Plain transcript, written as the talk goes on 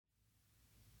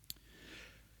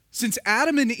Since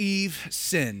Adam and Eve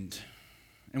sinned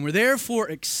and were therefore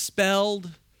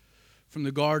expelled from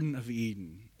the Garden of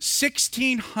Eden,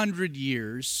 1,600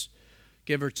 years,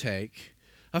 give or take,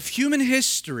 of human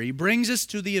history brings us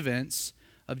to the events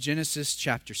of Genesis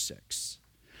chapter 6.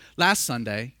 Last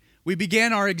Sunday, we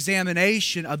began our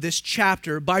examination of this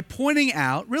chapter by pointing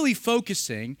out, really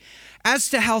focusing, as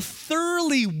to how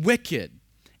thoroughly wicked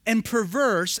and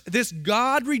perverse this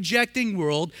God-rejecting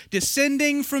world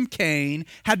descending from Cain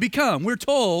had become. We're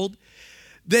told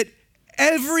that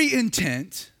every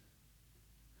intent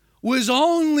was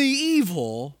only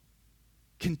evil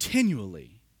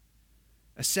continually.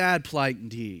 A sad plight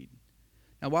indeed.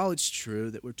 Now, while it's true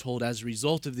that we're told as a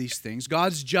result of these things,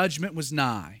 God's judgment was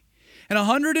nigh. In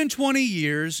 120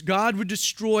 years, God would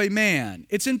destroy man.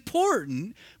 It's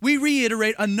important we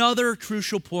reiterate another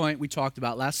crucial point we talked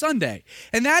about last Sunday,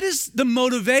 and that is the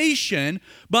motivation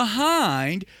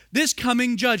behind this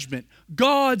coming judgment,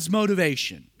 God's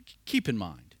motivation. Keep in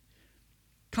mind,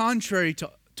 contrary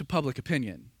to public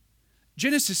opinion,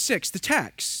 Genesis 6, the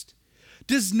text,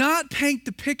 does not paint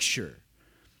the picture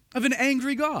of an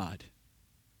angry God.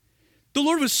 The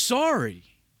Lord was sorry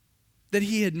that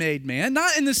he had made man,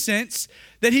 not in the sense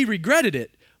that he regretted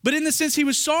it, but in the sense he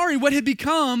was sorry what had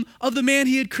become of the man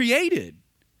he had created.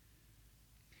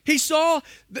 He saw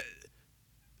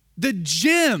the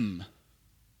gem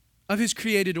of his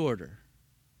created order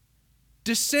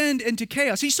descend into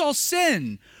chaos. He saw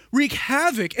sin wreak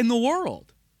havoc in the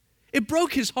world. It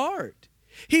broke his heart.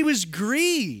 He was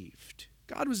grieved.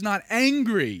 God was not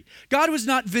angry. God was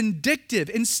not vindictive.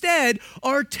 Instead,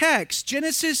 our text,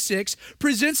 Genesis 6,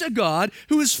 presents a God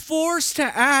who is forced to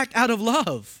act out of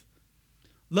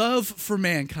love for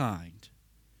mankind.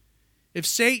 If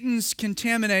Satan's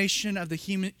contamination of the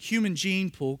human gene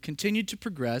pool continued to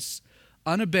progress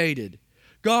unabated,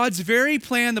 God's very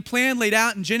plan, the plan laid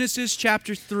out in Genesis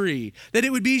chapter 3, that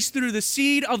it would be through the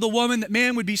seed of the woman that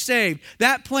man would be saved,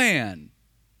 that plan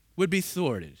would be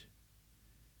thwarted.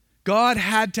 God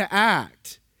had to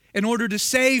act in order to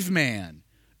save man.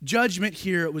 Judgment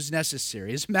here was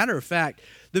necessary. As a matter of fact,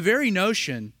 the very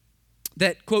notion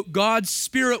that, quote, God's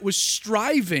Spirit was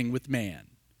striving with man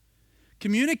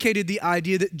communicated the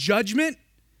idea that judgment,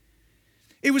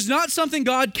 it was not something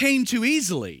God came to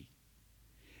easily.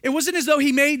 It wasn't as though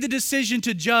he made the decision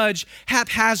to judge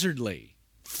haphazardly,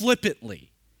 flippantly.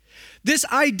 This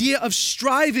idea of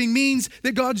striving means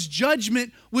that God's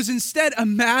judgment was instead a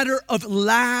matter of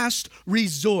last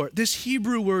resort. This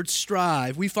Hebrew word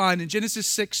strive we find in Genesis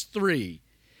 6:3.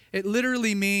 It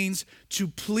literally means to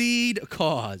plead a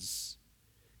cause.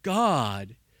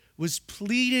 God was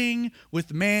pleading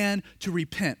with man to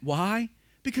repent. Why?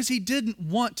 Because he didn't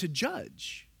want to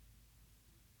judge.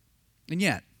 And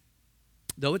yet,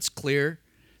 though it's clear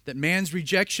that man's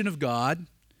rejection of God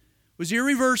was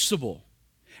irreversible,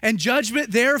 and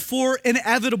judgment, therefore,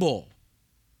 inevitable,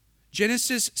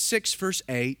 Genesis 6, verse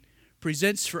 8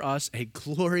 presents for us a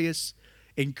glorious,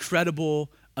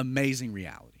 incredible, amazing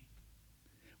reality.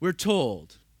 We're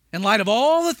told, in light of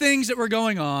all the things that were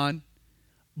going on,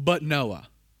 but Noah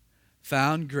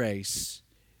found grace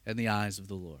in the eyes of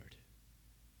the Lord.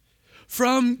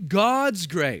 From God's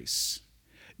grace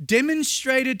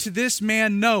demonstrated to this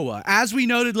man Noah, as we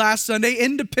noted last Sunday,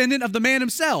 independent of the man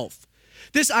himself.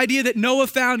 This idea that Noah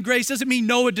found grace doesn't mean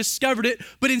Noah discovered it,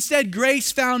 but instead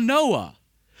grace found Noah.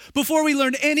 Before we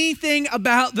learn anything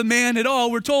about the man at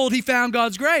all, we're told he found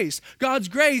God's grace. God's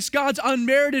grace, God's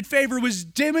unmerited favor was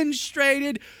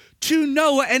demonstrated to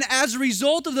Noah. And as a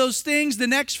result of those things, the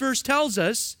next verse tells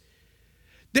us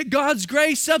that God's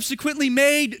grace subsequently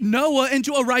made Noah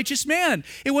into a righteous man.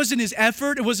 It wasn't his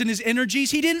effort. It wasn't his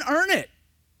energies. He didn't earn it.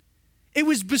 It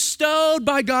was bestowed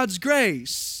by God's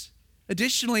grace.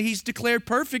 Additionally, he's declared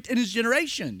perfect in his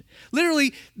generation.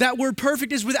 Literally, that word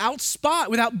perfect is without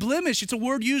spot, without blemish. It's a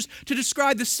word used to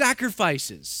describe the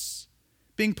sacrifices,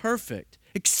 being perfect,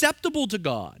 acceptable to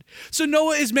God. So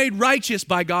Noah is made righteous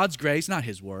by God's grace, not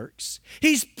his works.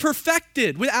 He's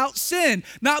perfected without sin,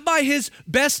 not by his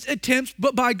best attempts,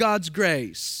 but by God's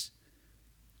grace.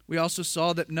 We also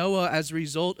saw that Noah, as a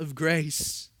result of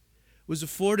grace, was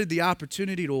afforded the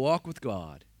opportunity to walk with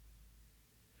God.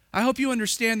 I hope you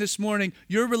understand this morning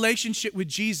your relationship with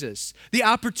Jesus, the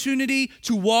opportunity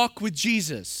to walk with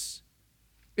Jesus,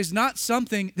 is not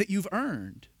something that you've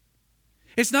earned.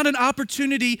 It's not an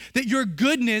opportunity that your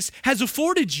goodness has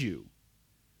afforded you.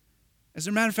 As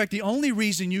a matter of fact, the only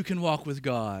reason you can walk with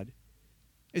God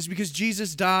is because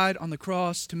Jesus died on the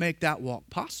cross to make that walk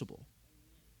possible.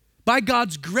 By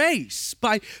God's grace,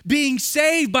 by being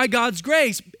saved by God's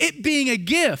grace, it being a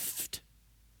gift,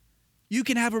 you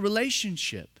can have a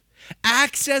relationship,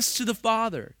 access to the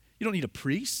Father. You don't need a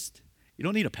priest. You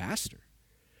don't need a pastor.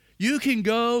 You can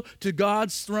go to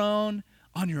God's throne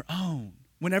on your own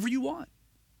whenever you want.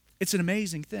 It's an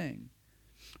amazing thing.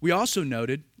 We also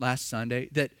noted last Sunday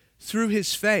that through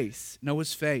his faith,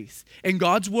 Noah's faith, and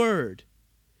God's word,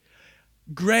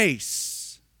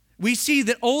 grace, we see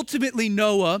that ultimately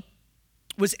Noah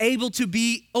was able to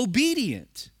be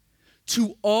obedient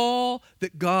to all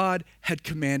that God had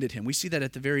commanded him. We see that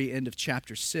at the very end of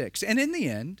chapter 6. And in the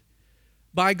end,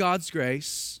 by God's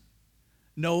grace,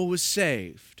 Noah was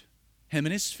saved, him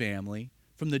and his family,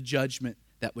 from the judgment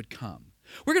that would come.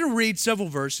 We're going to read several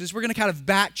verses. We're going to kind of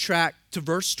backtrack to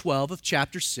verse 12 of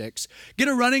chapter 6, get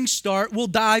a running start. We'll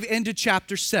dive into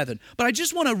chapter 7. But I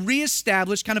just want to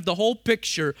reestablish kind of the whole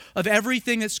picture of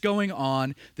everything that's going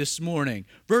on this morning.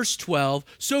 Verse 12,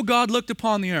 so God looked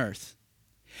upon the earth,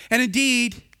 and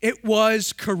indeed it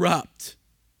was corrupt.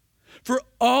 For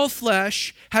all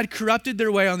flesh had corrupted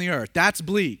their way on the earth. That's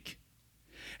bleak.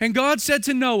 And God said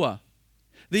to Noah,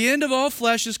 the end of all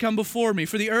flesh has come before me,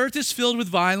 for the earth is filled with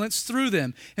violence through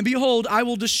them. And behold, I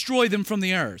will destroy them from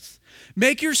the earth.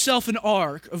 Make yourself an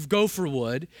ark of gopher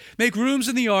wood. Make rooms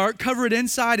in the ark, cover it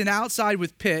inside and outside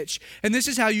with pitch. And this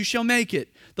is how you shall make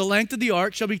it. The length of the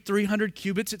ark shall be 300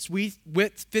 cubits, its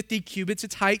width 50 cubits,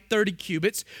 its height 30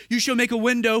 cubits. You shall make a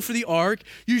window for the ark.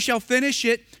 You shall finish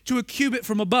it to a cubit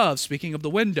from above, speaking of the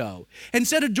window. And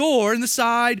set a door in the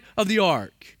side of the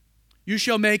ark. You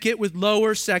shall make it with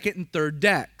lower, second, and third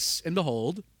decks. And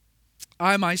behold,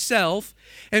 I myself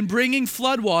am bringing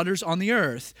floodwaters on the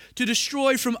earth to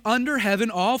destroy from under heaven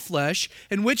all flesh,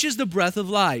 in which is the breath of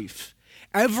life.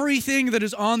 Everything that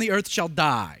is on the earth shall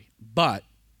die, but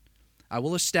I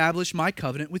will establish my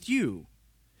covenant with you.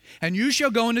 And you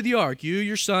shall go into the ark, you,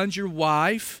 your sons, your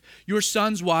wife, your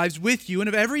sons' wives with you, and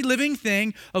of every living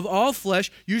thing of all flesh,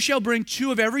 you shall bring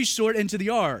 2 of every sort into the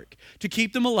ark, to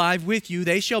keep them alive with you.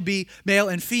 They shall be male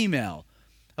and female.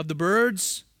 Of the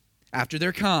birds, after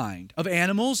their kind. Of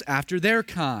animals, after their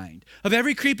kind. Of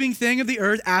every creeping thing of the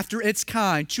earth, after its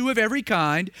kind. 2 of every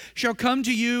kind shall come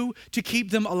to you to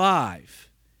keep them alive.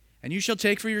 And you shall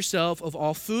take for yourself of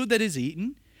all food that is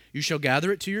eaten. You shall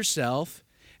gather it to yourself.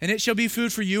 And it shall be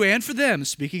food for you and for them,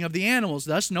 speaking of the animals.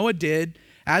 Thus Noah did,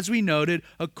 as we noted,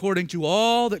 according to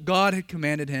all that God had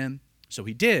commanded him. So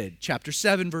he did. Chapter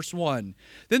 7, verse 1.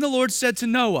 Then the Lord said to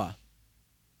Noah,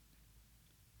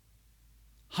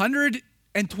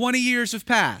 120 years have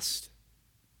passed.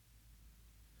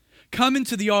 Come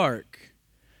into the ark,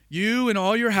 you and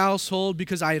all your household,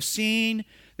 because I have seen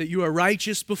that you are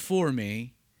righteous before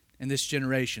me in this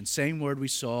generation. Same word we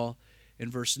saw in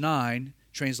verse 9.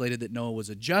 Translated that Noah was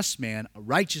a just man, a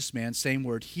righteous man. Same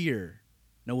word here.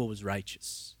 Noah was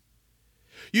righteous.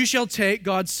 You shall take,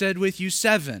 God said, with you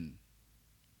 7,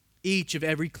 each of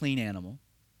every clean animal,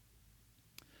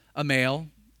 a male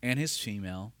and his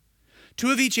female,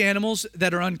 2 of each animals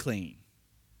that are unclean,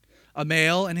 a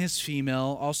male and his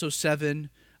female, also 7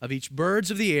 of each birds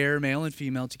of the air, male and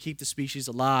female, to keep the species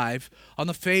alive on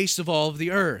the face of all of the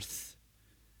earth.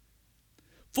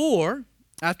 For,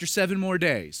 after 7 more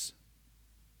days,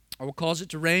 I will cause it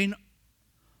to rain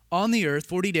on the earth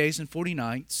 40 days and 40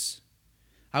 nights.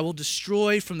 I will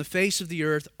destroy from the face of the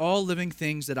earth all living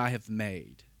things that I have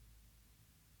made.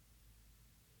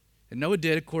 And Noah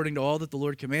did according to all that the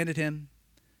Lord commanded him.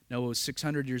 Noah was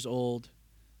 600 years old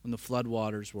when the flood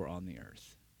waters were on the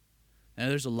earth. Now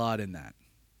there's a lot in that.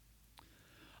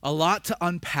 A lot to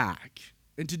unpack.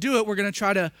 And to do it, we're going to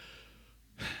try to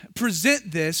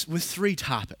present this with 3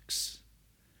 topics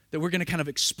that we're going to kind of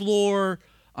explore,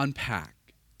 unpack.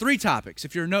 3 topics.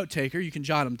 If you're a note taker, you can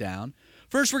jot them down.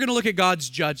 First, we're going to look at God's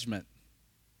judgment,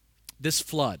 this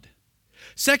flood.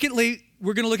 Secondly,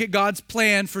 we're going to look at God's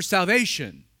plan for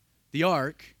salvation, the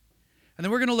ark. And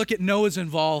then we're going to look at Noah's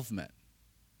involvement,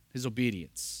 his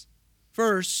obedience.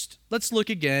 First, let's look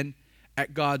again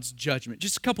at God's judgment.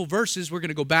 Just a couple verses we're going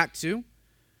to go back to.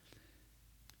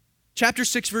 Chapter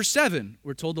 6, verse 7,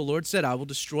 we're told the Lord said, I will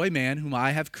destroy man whom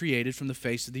I have created from the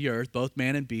face of the earth, both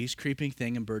man and beast, creeping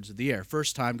thing, and birds of the air.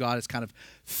 First time God has kind of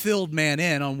filled man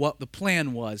in on what the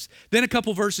plan was. Then a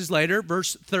couple verses later,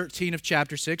 verse 13 of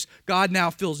chapter 6, God now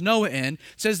fills Noah in,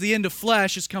 says, the end of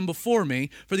flesh has come before me,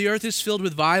 for the earth is filled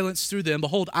with violence through them.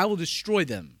 Behold, I will destroy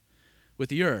them with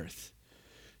the earth.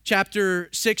 Chapter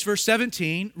 6, verse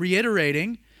 17,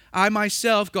 reiterating, I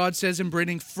myself, God says, am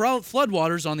bringing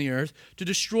floodwaters on the earth to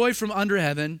destroy from under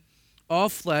heaven all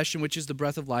flesh, in which is the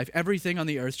breath of life. Everything on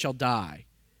the earth shall die.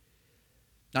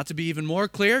 Not to be even more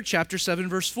clear, chapter 7,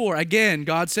 verse 4. Again,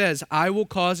 God says, I will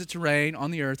cause it to rain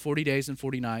on the earth 40 days and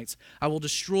 40 nights. I will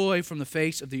destroy from the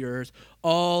face of the earth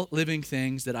all living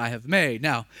things that I have made.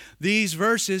 Now, these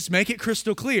verses make it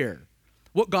crystal clear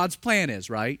what God's plan is,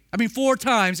 right? I mean, 4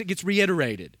 times it gets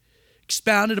reiterated,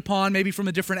 expounded upon maybe from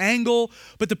a different angle,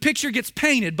 but the picture gets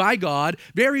painted by God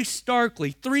very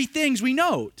starkly. 3 things we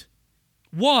note.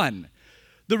 1,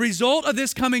 the result of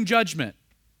this coming judgment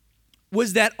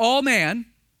was that all man,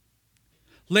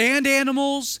 land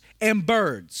animals, and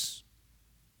birds,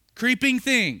 creeping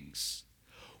things,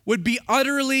 would be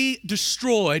utterly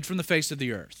destroyed from the face of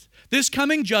the earth. This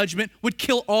coming judgment would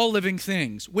kill all living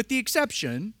things, with the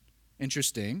exception,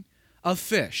 interesting, of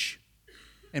fish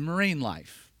and marine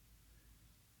life.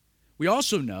 We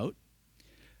also note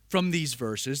from these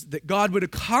verses that God would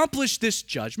accomplish this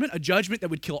judgment, a judgment that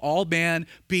would kill all man,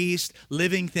 beast,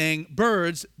 living thing,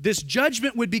 birds. This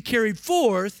judgment would be carried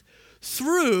forth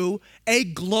through a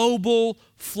global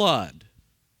flood.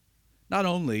 Not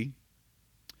only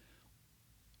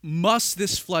must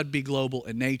this flood be global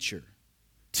in nature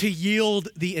to yield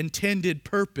the intended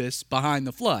purpose behind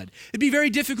the flood. It'd be very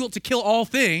difficult to kill all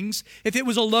things if it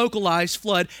was a localized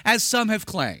flood, as some have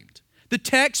claimed. The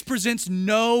text presents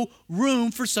no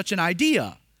room for such an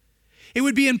idea. It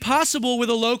would be impossible with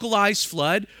a localized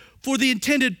flood for the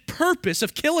intended purpose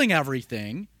of killing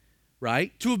everything,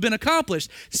 right, to have been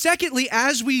accomplished. Secondly,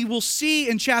 as we will see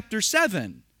in chapter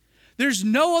 7, there's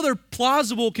no other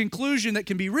plausible conclusion that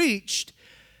can be reached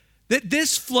that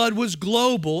this flood was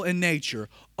global in nature.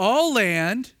 All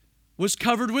land was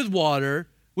covered with water,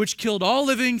 which killed all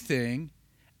living thing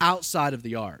outside of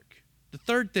the ark. The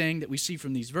third thing that we see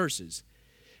from these verses,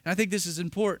 and I think this is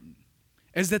important,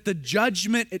 is that the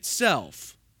judgment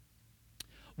itself,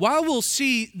 while we'll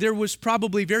see there was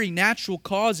probably very natural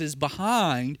causes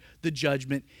behind the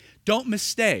judgment, don't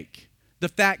mistake the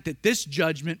fact that this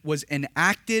judgment was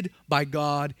enacted by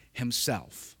God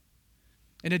himself.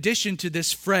 In addition to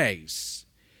this phrase,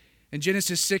 in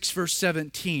Genesis 6, verse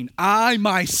 17, I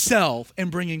myself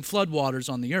am bringing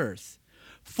floodwaters on the earth.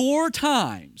 4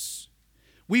 times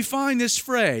we find this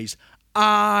phrase,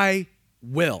 I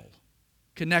will,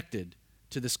 connected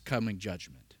to this coming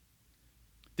judgment.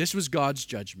 This was God's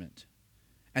judgment,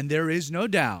 and there is no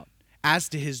doubt as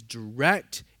to his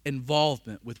direct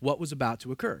involvement with what was about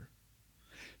to occur.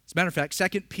 As a matter of fact,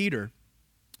 2 Peter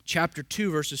chapter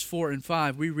 2, verses 4 and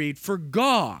 5, we read, For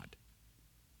God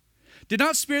did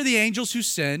not spare the angels who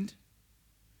sinned,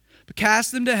 but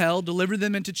cast them to hell, delivered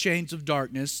them into chains of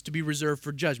darkness to be reserved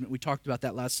for judgment. We talked about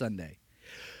that last Sunday.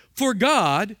 For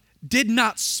God did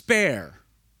not spare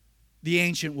the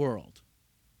ancient world,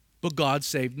 but God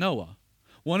saved Noah,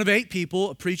 one of 8 people,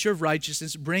 a preacher of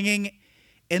righteousness, bringing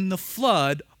in the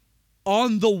flood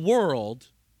on the world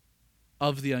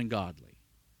of the ungodly.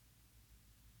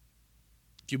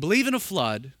 If you believe in a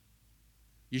flood,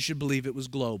 you should believe it was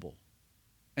global.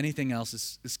 Anything else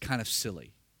is kind of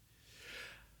silly.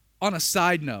 On a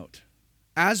side note,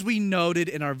 as we noted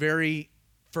in our very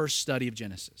first study of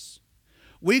Genesis,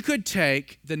 we could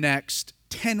take the next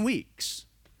 10 weeks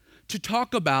to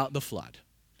talk about the flood,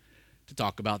 to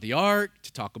talk about the ark,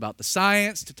 to talk about the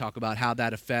science, to talk about how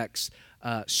that affects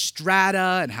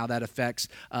strata and how that affects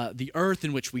the earth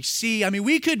in which we see. I mean,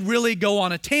 we could really go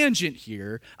on a tangent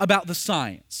here about the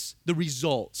science, the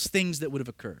results, things that would have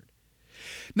occurred.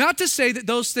 Not to say that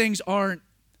those things aren't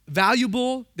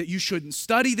valuable, that you shouldn't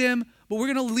study them, but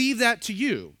we're going to leave that to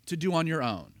you to do on your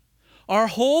own. Our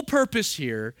whole purpose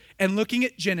here in looking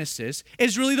at Genesis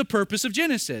is really the purpose of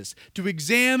Genesis, to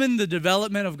examine the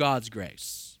development of God's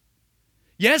grace.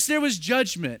 Yes, there was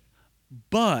judgment,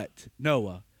 but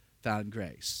Noah found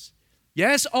grace.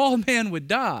 Yes, all man would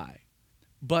die,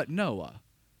 but Noah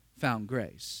found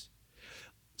grace.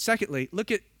 Secondly,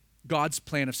 look at God's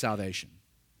plan of salvation.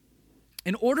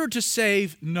 In order to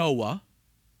save Noah,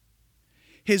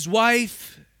 his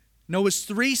wife, Noah's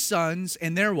 3 sons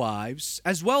and their wives,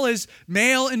 as well as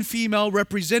male and female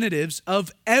representatives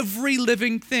of every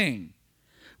living thing.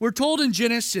 We're told in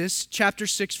Genesis chapter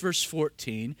 6, verse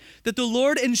 14, that the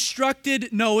Lord instructed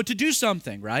Noah to do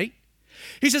something, right?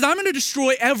 He says, I'm going to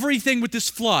destroy everything with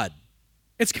this flood.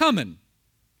 It's coming.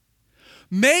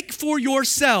 Make for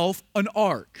yourself an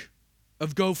ark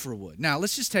of gopher wood. Now,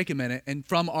 let's just take a minute and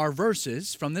from our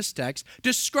verses, from this text,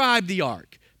 describe the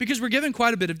ark, because we're given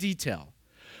quite a bit of detail.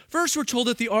 First, we're told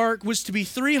that the ark was to be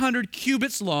 300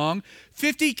 cubits long,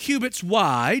 50 cubits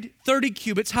wide, 30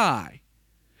 cubits high.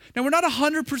 Now, we're not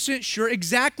 100% sure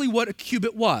exactly what a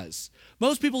cubit was.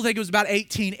 Most people think it was about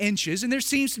 18 inches, and there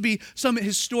seems to be some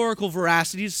historical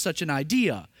veracity to such an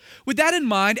idea. With that in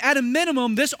mind, at a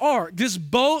minimum, this ark, this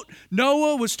boat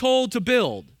Noah was told to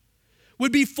build,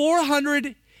 would be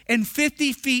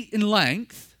 450 feet in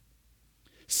length,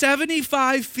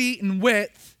 75 feet in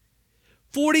width,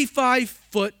 45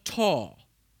 foot tall.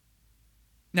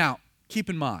 Now, keep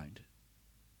in mind,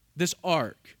 this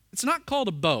ark. It's not called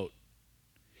a boat.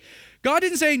 God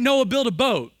didn't say, Noah, build a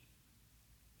boat.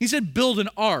 He said, build an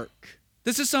ark.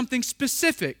 This is something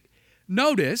specific.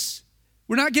 Notice,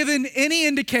 we're not given any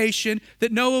indication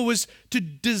that Noah was to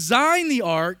design the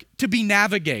ark to be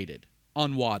navigated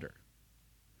on water.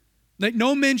 Like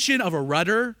no mention of a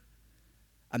rudder,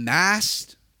 a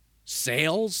mast,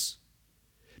 sails.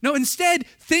 No, instead,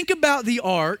 think about the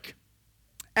ark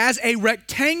as a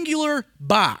rectangular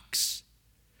box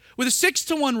with a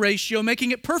 6-to-1 ratio,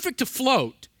 making it perfect to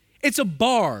float. It's a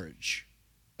barge,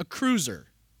 a cruiser.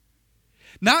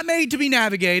 Not made to be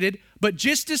navigated, but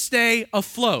just to stay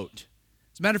afloat.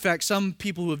 As a matter of fact, some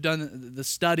people who have done the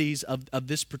studies of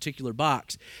this particular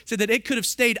box said that it could have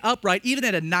stayed upright even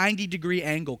at a 90-degree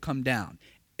angle come down.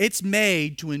 It's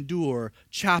made to endure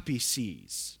choppy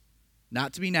seas,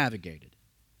 not to be navigated.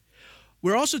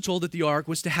 We're also told that the ark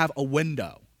was to have a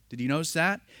window. Did you notice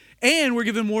that? And we're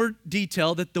given more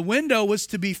detail that the window was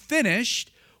to be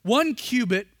finished 1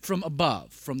 cubit from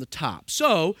above, from the top.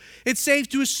 So it's safe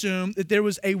to assume that there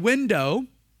was a window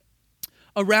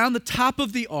around the top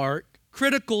of the ark,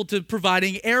 critical to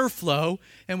providing airflow,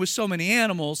 and with so many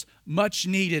animals, much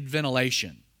needed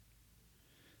ventilation.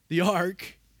 The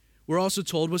ark, we're also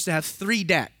told, was to have 3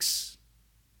 decks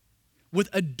with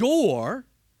a door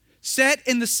set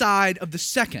in the side of the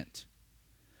second.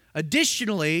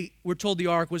 Additionally, we're told the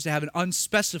ark was to have an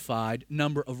unspecified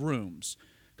number of rooms.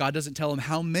 God doesn't tell him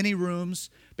how many rooms,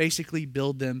 basically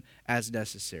build them as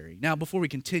necessary. Now, before we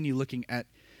continue looking at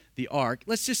the ark,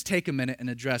 let's just take a minute and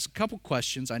address a couple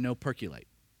questions I know percolate.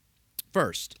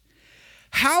 First,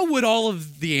 how would all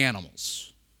of the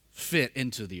animals fit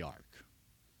into the ark?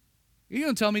 Are you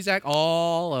going to tell me, Zach,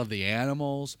 all of the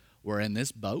animals were in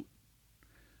this boat?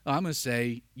 I'm going to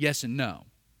say yes and no.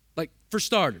 Like, for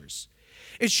starters,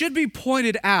 it should be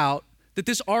pointed out that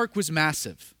this ark was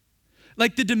massive.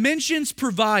 Like, the dimensions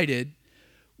provided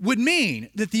would mean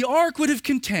that the ark would have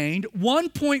contained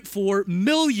 1.4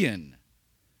 million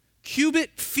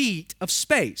cubic feet of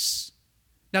space.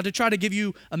 Now, to try to give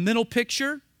you a mental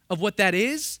picture of what that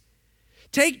is,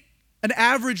 take an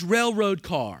average railroad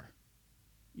car.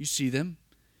 You see them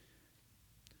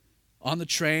on the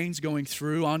trains going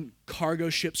through, on cargo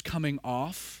ships coming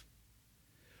off.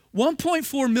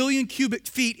 1.4 million cubic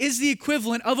feet is the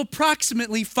equivalent of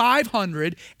approximately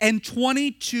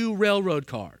 522 railroad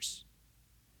cars.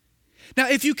 Now,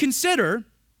 if you consider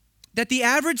that the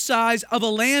average size of a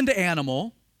land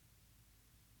animal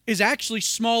is actually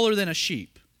smaller than a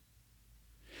sheep,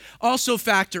 also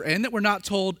factor in that we're not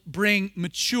told bring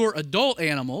mature adult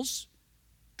animals,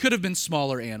 could have been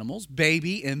smaller animals,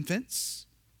 baby, infants.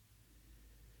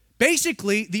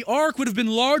 Basically, the ark would have been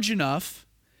large enough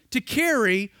to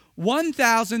carry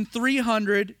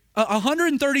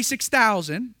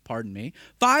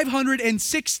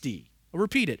 136,560, I'll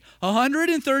repeat it,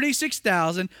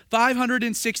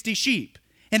 136,560 sheep,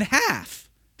 and half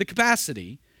the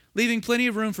capacity, leaving plenty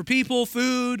of room for people,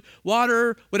 food,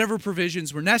 water, whatever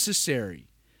provisions were necessary.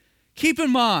 Keep in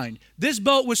mind, this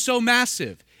boat was so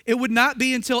massive, it would not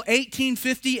be until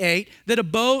 1858 that a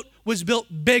boat was built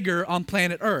bigger on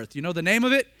planet Earth. You know the name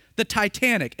of it? The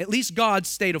Titanic. At least God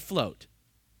stayed afloat.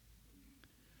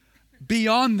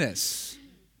 Beyond this,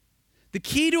 the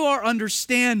key to our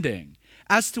understanding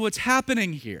as to what's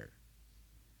happening here,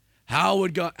 how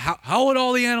would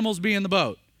all the animals be in the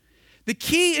boat? The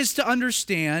key is to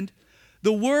understand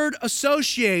the word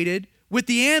associated with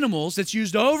the animals that's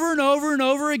used over and over and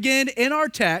over again in our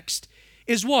text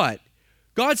is what?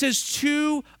 God says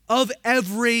 2 of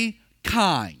every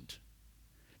kind.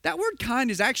 That word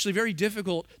kind is actually very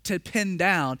difficult to pin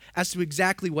down as to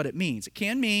exactly what it means. It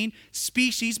can mean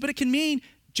species, but it can mean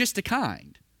just a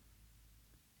kind.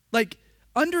 Like,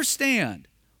 understand,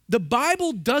 the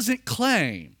Bible doesn't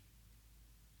claim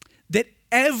that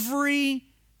every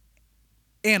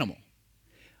animal,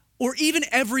 or even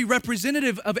every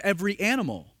representative of every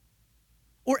animal,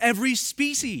 or every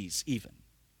species even,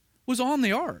 was on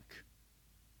the ark.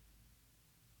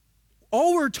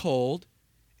 All we're told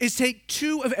is take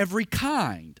 2 of every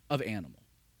kind of animal.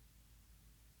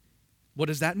 What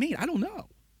does that mean? I don't know.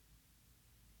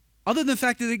 Other than the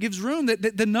fact that it gives room,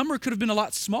 that the number could have been a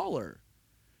lot smaller.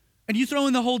 And you throw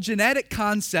in the whole genetic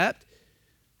concept,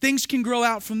 things can grow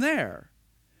out from there.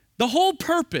 The whole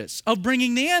purpose of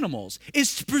bringing the animals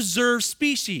is to preserve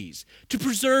species, to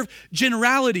preserve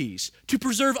generalities, to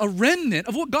preserve a remnant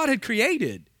of what God had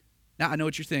created. Now, I know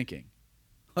what you're thinking.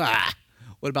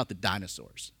 What about the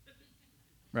dinosaurs?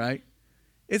 Right?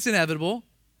 It's inevitable.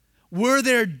 Were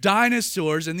there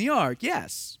dinosaurs in the ark?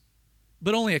 Yes,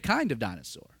 but only a kind of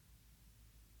dinosaur.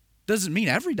 Doesn't mean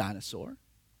every dinosaur,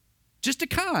 just a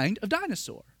kind of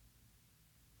dinosaur.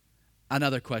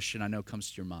 Another question I know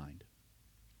comes to your mind.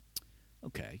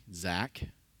 Okay, Zach,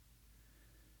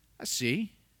 I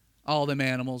see all them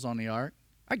animals on the ark.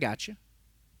 I got you.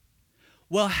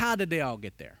 Well, how did they all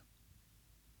get there?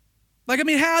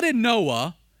 How did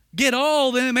Noah get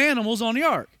all them animals on the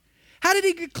ark? How did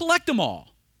he collect them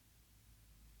all?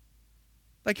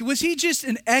 Was he just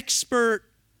an expert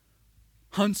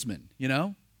huntsman,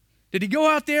 Did he go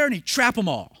out there and he trap them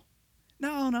all?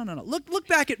 No. Look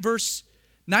back at verse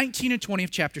 19 and 20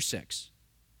 of chapter 6.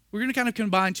 We're going to kind of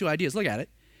combine two ideas. Look at it.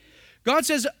 God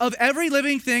says, of every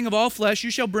living thing of all flesh,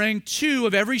 you shall bring 2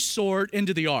 of every sort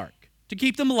into the ark to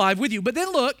keep them alive with you. But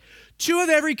then look, 2 of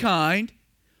every kind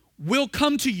will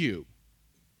come to you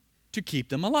to keep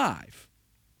them alive.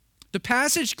 The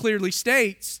passage clearly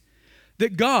states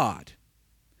that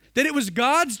it was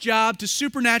God's job to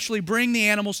supernaturally bring the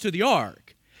animals to the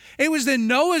ark. It was then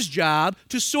Noah's job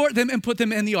to sort them and put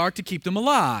them in the ark to keep them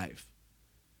alive.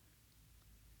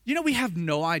 We have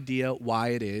no idea why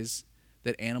it is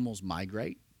that animals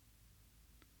migrate.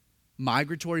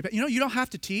 Migratory, you don't have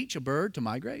to teach a bird to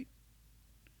migrate.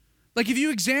 If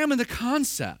you examine the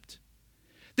concept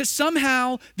that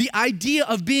somehow the idea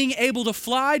of being able to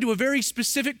fly to a very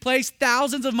specific place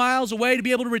thousands of miles away to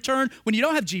be able to return when you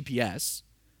don't have GPS,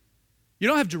 you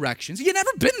don't have directions, you've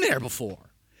never been there before.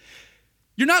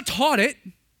 You're not taught it.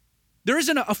 There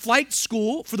isn't a flight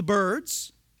school for the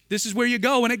birds. This is where you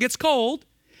go when it gets cold.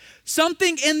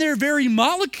 Something in their very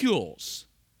molecules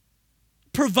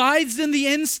provides them the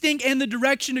instinct and the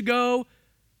direction to go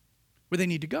where they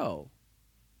need to go.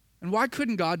 And why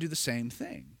couldn't God do the same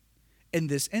thing in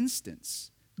this instance?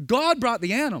 God brought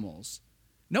the animals.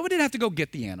 Noah didn't have to go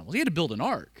get the animals. He had to build an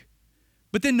ark.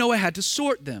 But then Noah had to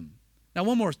sort them. Now,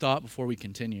 one more thought before we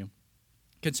continue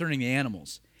concerning the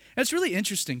animals. It's really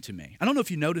interesting to me. I don't know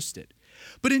if you noticed it.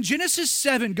 But in Genesis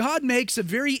 7, God makes a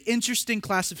very interesting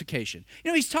classification.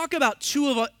 He's talking about 2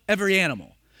 of every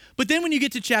animal. But then when you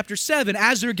get to chapter 7,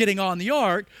 as they're getting on the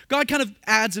ark, God kind of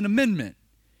adds an amendment.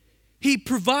 He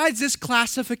provides this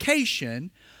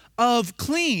classification of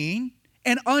clean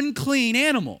and unclean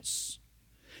animals.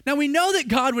 Now, we know that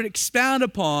God would expound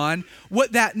upon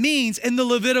what that means in the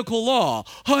Levitical law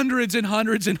hundreds and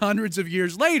hundreds and hundreds of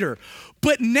years later.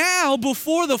 But now,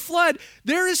 before the flood,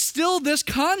 there is still this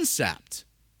concept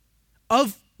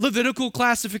of Levitical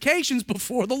classifications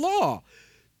before the law.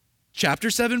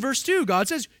 Chapter 7, verse 2, God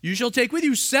says, you shall take with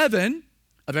you 7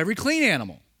 of every clean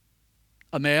animal,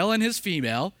 a male and his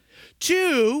female,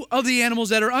 2 of the animals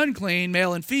that are unclean,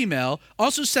 male and female,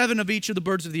 also 7 of each of the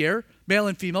birds of the air, male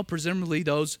and female, presumably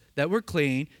those that were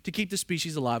clean, to keep the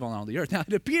species alive on all the earth. Now,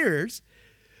 it appears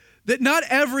that not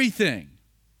everything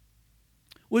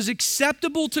was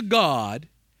acceptable to God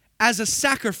as a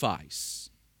sacrifice.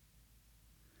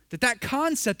 That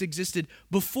concept existed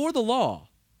before the law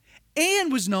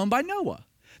and was known by Noah.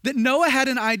 That Noah had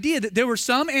an idea that there were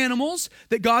some animals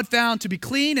that God found to be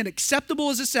clean and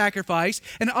acceptable as a sacrifice,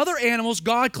 and other animals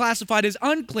God classified as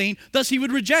unclean, thus he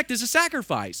would reject as a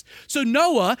sacrifice. So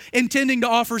Noah, intending to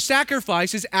offer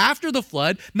sacrifices after the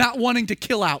flood, not wanting to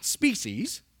kill out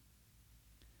species,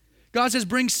 God says,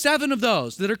 bring 7 of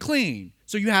those that are clean.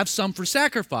 So you have some for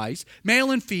sacrifice, male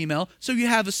and female, so you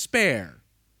have a spare.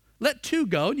 Let 2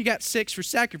 go, and you got 6 for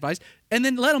sacrifice, and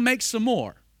then let them make some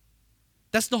more.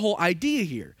 That's the whole idea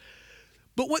here.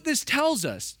 But what this tells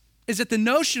us is that the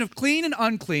notion of clean and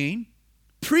unclean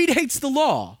predates the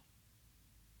law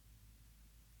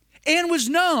and was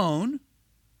known,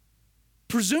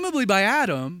 presumably by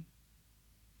Adam,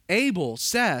 Abel,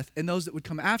 Seth, and those that would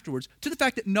come afterwards, to the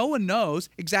fact that no one knows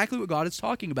exactly what God is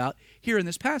talking about here in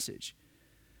this passage.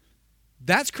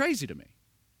 That's crazy to me.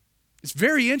 It's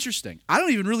very interesting. I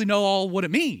don't even really know all what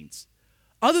it means.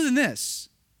 Other than this,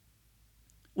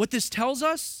 what this tells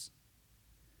us,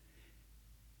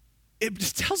 it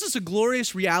tells us a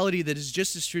glorious reality that is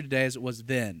just as true today as it was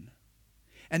then.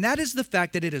 And that is the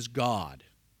fact that it is God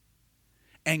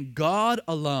and God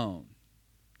alone,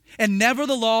 and never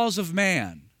the laws of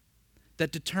man,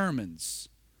 that determines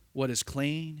what is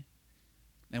clean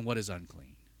and what is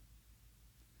unclean.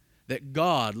 That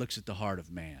God looks at the heart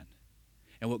of man.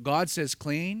 And what God says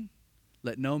clean,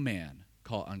 let no man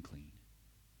call unclean.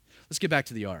 Let's get back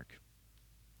to the ark.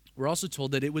 We're also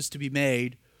told that it was to be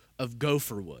made of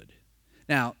gopher wood.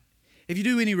 Now, if you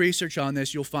do any research on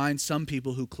this, you'll find some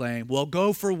people who claim, well,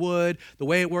 gopher wood, the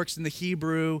way it works in the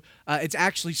Hebrew, it's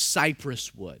actually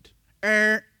cypress wood.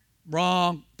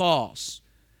 Wrong, false.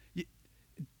 It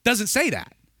doesn't say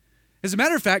that. As a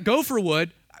matter of fact, gopher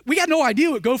wood, we got no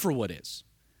idea what gopher wood is.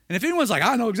 And if anyone's like,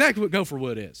 I know exactly what gopher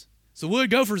wood is. It's the wood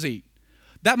gophers eat.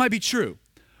 That might be true.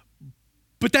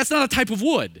 But that's not a type of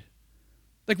wood.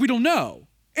 We don't know.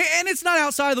 And it's not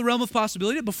outside of the realm of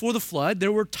possibility that before the flood,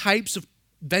 there were types of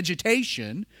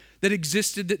vegetation that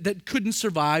existed that couldn't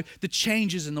survive the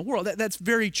changes in the world. That's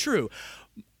very true.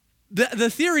 The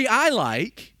theory I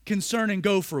like concerning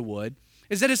gopher wood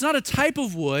is that it's not a type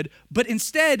of wood, but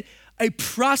instead a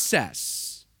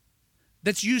process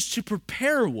that's used to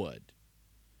prepare wood.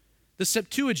 The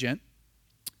Septuagint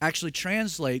actually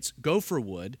translates gopher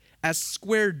wood as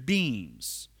squared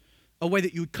beams, a way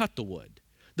that you would cut the wood.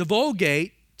 The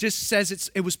Vulgate just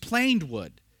says it was planed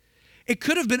wood. It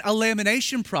could have been a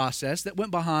lamination process that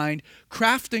went behind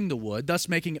crafting the wood, thus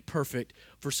making it perfect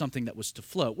for something that was to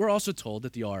float. We're also told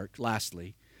that the ark,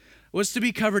 lastly, was to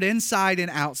be covered inside and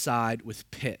outside with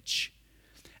pitch.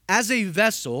 As a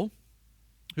vessel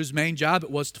whose main job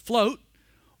it was to float,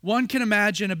 one can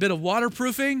imagine a bit of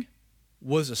waterproofing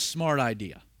was a smart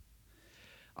idea.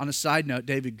 On a side note,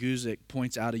 David Guzik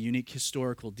points out a unique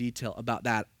historical detail about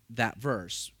that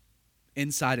verse,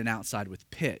 inside and outside with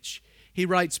pitch. He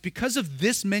writes, because of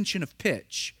this mention of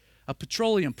pitch, a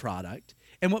petroleum product,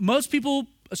 and what most people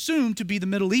assume to be the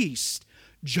Middle East,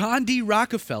 John D.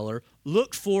 Rockefeller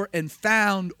looked for and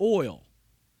found oil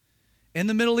in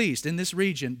the Middle East, in this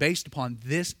region, based upon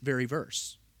this very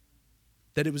verse.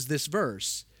 That it was this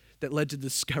verse that led to the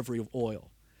discovery of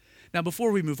oil. Now,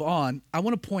 before we move on, I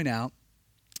want to point out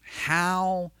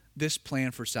how this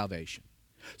plan for salvation.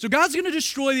 So God's going to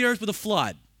destroy the earth with a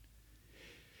flood.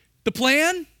 The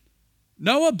plan?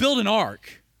 Noah built an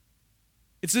ark.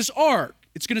 It's this ark.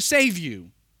 It's going to save you.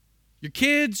 Your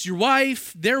kids, your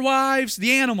wife, their wives,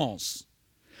 the animals.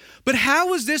 But how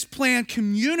was this plan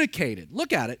communicated?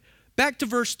 Look at it. Back to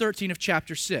verse 13 of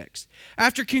chapter 6.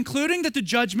 After concluding that the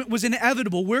judgment was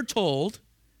inevitable, we're told,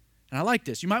 and I like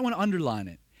this, you might want to underline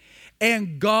it,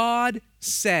 and God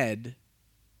said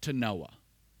to Noah.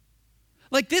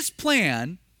 Like this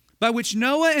plan by which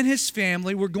Noah and his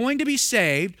family were going to be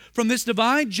saved from this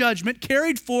divine judgment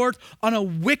carried forth on a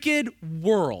wicked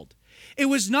world. It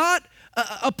was not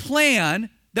a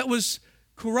plan that was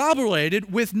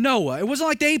corroborated with Noah. It wasn't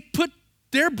like they put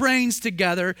their brains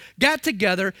together, got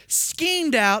together,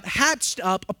 schemed out, hatched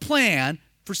up a plan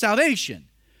for salvation.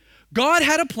 God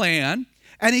had a plan,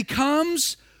 and he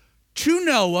comes to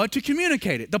Noah to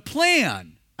communicate it. The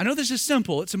plan, I know this is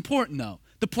simple, it's important though.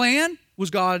 The plan was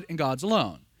God and God's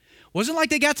alone. It wasn't like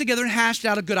they got together and hashed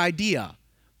out a good idea.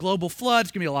 Global flood,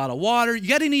 it's going to be a lot of water. You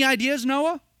got any ideas,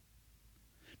 Noah?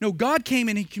 No, God came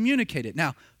and he communicated.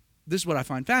 Now, this is what I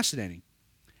find fascinating.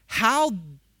 How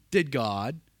did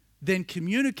God then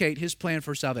communicate his plan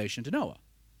for salvation to Noah?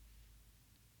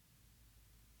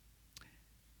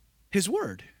 His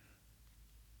word.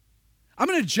 I'm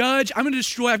going to judge, I'm going to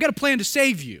destroy, I've got a plan to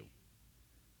save you.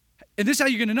 And this is how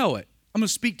you're going to know it. I'm going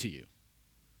to speak to you.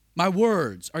 My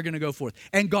words are going to go forth.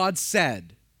 And God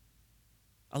said,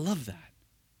 I love that.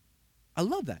 I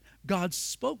love that. God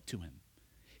spoke to him.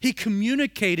 He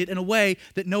communicated in a way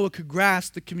that Noah could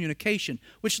grasp the communication,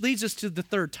 which leads us to the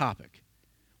third topic,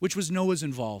 which was Noah's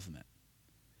involvement.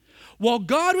 While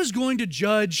God was going to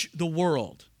judge the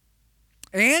world,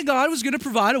 and God was going to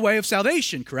provide a way of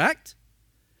salvation, correct?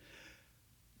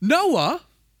 Noah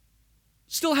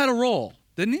still had a role,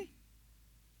 didn't he?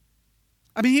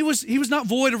 I mean, he was not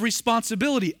void of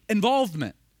responsibility,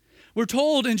 involvement. We're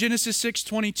told in Genesis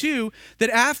 6:22 that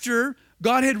after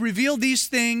God had revealed these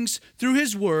things through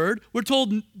his word, we're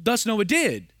told, thus Noah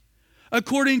did.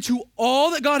 According to all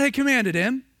that God had commanded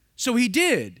him, so he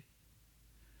did.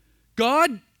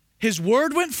 God, his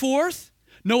word went forth,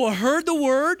 Noah heard the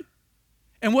word,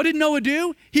 and what did Noah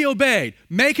do? He obeyed.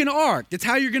 Make an ark. That's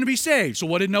how you're going to be saved. So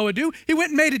what did Noah do? He went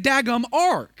and made a daggum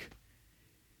ark.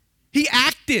 He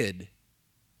acted.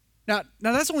 Now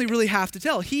that's only really half to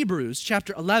tell. Hebrews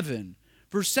chapter 11,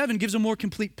 verse 7 gives a more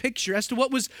complete picture as to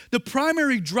what was the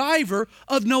primary driver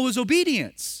of Noah's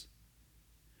obedience.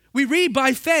 We read,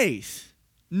 by faith,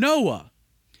 Noah,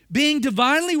 being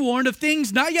divinely warned of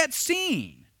things not yet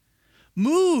seen,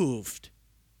 moved,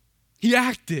 he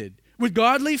acted with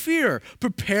godly fear,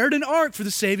 prepared an ark for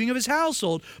the saving of his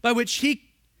household, by which he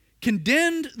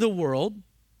condemned the world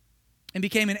and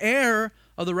became an heir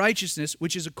of the righteousness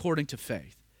which is according to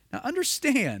faith. Now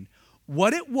understand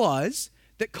what it was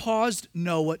that caused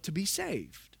Noah to be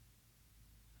saved.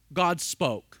 God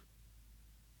spoke,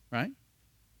 right?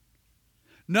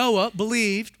 Noah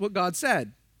believed what God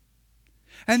said.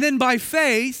 And then by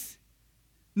faith,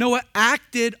 Noah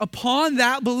acted upon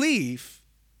that belief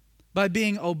by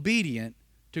being obedient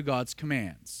to God's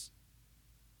commands.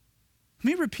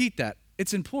 Let me repeat that.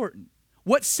 It's important.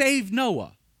 What saved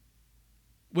Noah?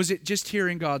 Was it just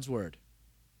hearing God's word?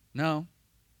 No.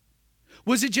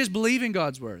 Was it just believing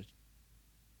God's word?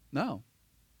 No.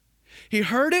 He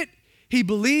heard it, he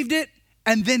believed it,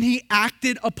 and then he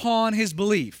acted upon his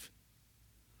belief.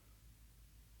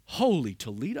 Holy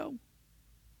Toledo.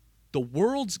 The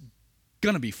world's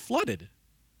going to be flooded.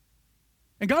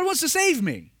 And God wants to save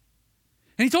me.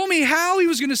 And he told me how he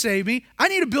was going to save me. I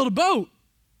need to build a boat.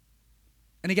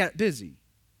 And he got busy.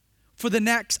 For the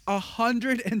next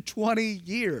 120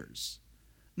 years,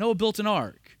 Noah built an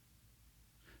ark,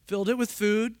 filled it with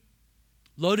food,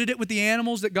 loaded it with the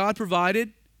animals that God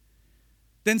provided.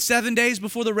 Then 7 days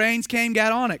before the rains came,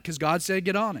 got on it because God said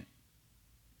get on it.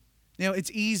 You know, it's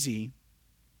easy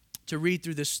to read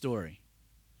through this story,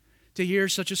 to hear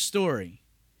such a story,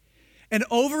 and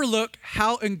overlook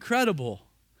how incredible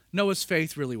Noah's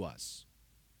faith really was.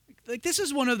 Like, this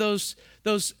is one of those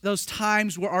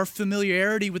times where our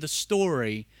familiarity with a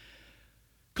story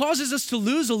causes us to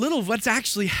lose a little of what's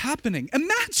actually happening.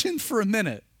 Imagine for a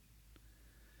minute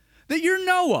that you're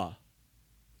Noah.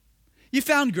 You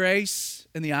found grace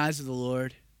in the eyes of the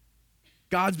Lord.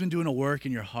 God's been doing a work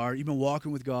in your heart. You've been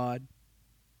walking with God,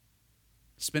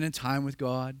 spending time with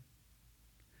God.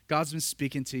 God's been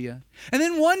speaking to you. And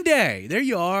then one day, there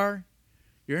you are.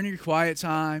 You're in your quiet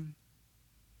time.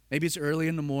 Maybe it's early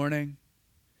in the morning.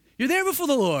 You're there before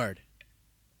the Lord.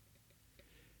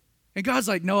 And God's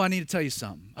like, no, I need to tell you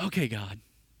something. Okay, God,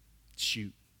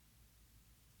 shoot.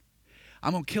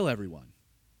 I'm going to kill everyone.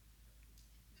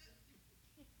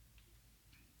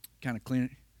 Kind of clean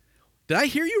it. Did I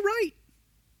hear you right?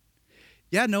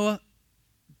 Yeah, Noah,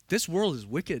 this world is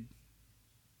wicked.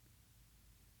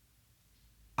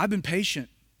 I've been patient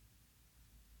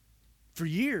for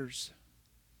years,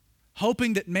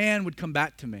 hoping that man would come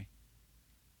back to me,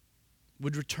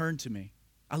 would return to me.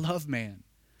 I love man,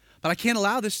 but I can't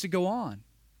allow this to go on.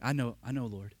 I know,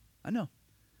 Lord. I know.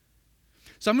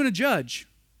 So I'm going to judge.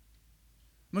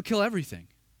 I'm going to kill everything.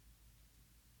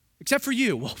 Except for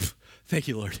you. Well, thank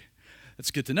you, Lord. That's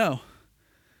good to know.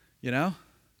 You know?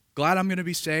 Glad I'm going to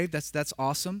be saved. That's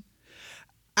awesome.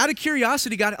 Out of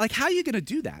curiosity, God, like, how are you going to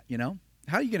do that, you know?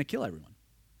 How are you going to kill everyone?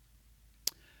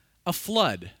 A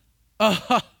flood.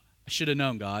 I should have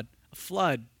known, God. A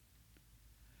flood.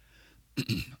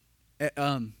 Could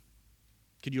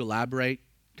you elaborate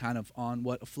kind of on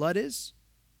what a flood is?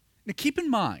 Now, keep in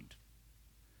mind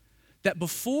that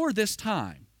before this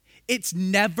time, it's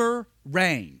never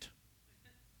rained.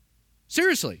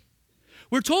 Seriously.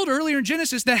 We're told earlier in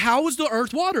Genesis that how was the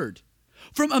earth watered?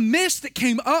 From a mist that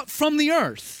came up from the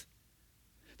earth.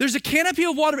 There's a canopy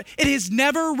of water. It has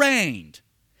never rained.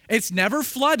 It's never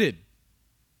flooded.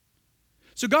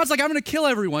 So God's like, I'm going to kill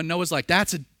everyone. Noah's like,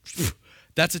 that's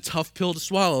a tough pill to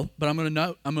swallow, but I'm going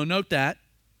to note that.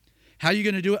 How are you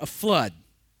going to do it? A flood.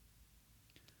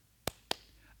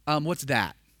 What's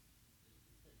that?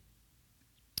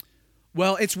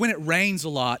 Well, it's when it rains a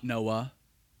lot, Noah,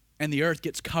 and the earth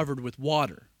gets covered with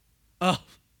water. Oh,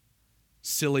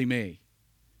 silly me.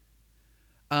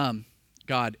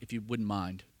 God, if you wouldn't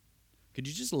mind, could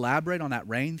you just elaborate on that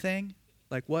rain thing?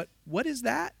 Like, what is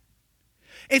that?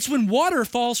 It's when water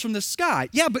falls from the sky.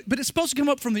 Yeah, but it's supposed to come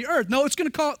up from the earth. No, it's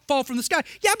going to fall from the sky.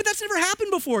 Yeah, but that's never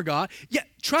happened before, God. Yeah,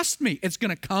 trust me, it's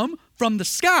going to come from the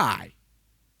sky.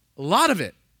 A lot of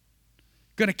it.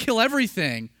 Going to kill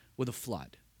everything with a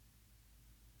flood.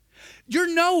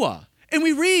 You're Noah. And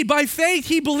we read, by faith,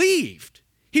 he believed.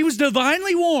 He was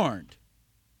divinely warned.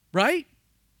 Right?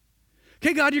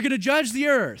 Okay, God, you're going to judge the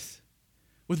earth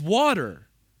with water,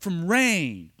 from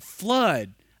rain,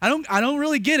 flood. I don't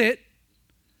really get it.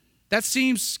 That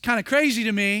seems kind of crazy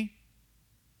to me.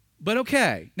 But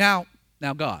okay. Now,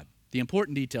 God, the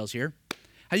important details here.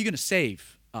 How are you going to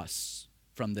save us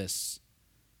from this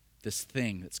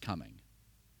thing that's coming?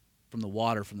 From the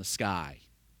water, from the sky?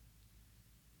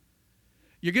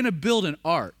 You're going to build an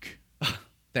ark.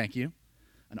 Thank you.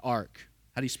 An ark.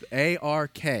 How do you spell?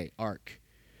 A-R-K, ark.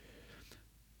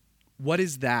 What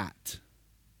is that?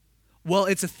 Well,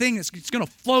 it's a thing it's going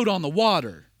to float on the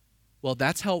water. Well,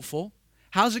 that's helpful.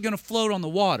 How's it going to float on the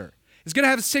water? It's going to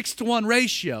have a 6-to-1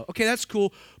 ratio. Okay, that's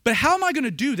cool. But how am I going to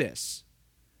do this?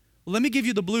 Well, let me give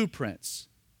you the blueprints.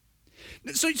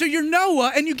 So you're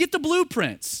Noah, and you get the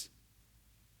blueprints.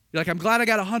 You're like, I'm glad I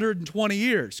got 120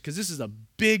 years, because this is a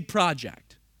big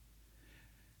project.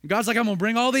 And God's like, I'm going to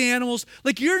bring all the animals.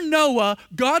 Like, you're Noah,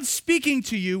 God's speaking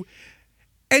to you,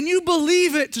 and you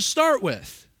believe it to start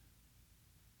with.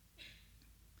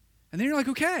 And then you're like,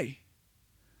 okay,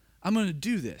 I'm going to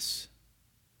do this.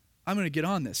 I'm going to get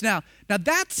on this. Now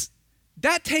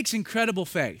that takes incredible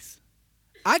faith.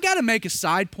 I got to make a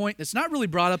side point that's not really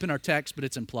brought up in our text, but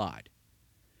it's implied.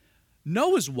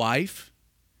 Noah's wife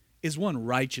is one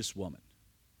righteous woman.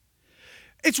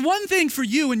 It's one thing for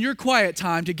you in your quiet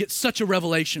time to get such a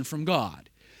revelation from God.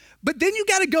 But then you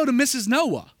got to go to Mrs.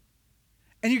 Noah.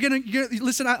 And you're going to,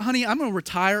 listen, honey, I'm going to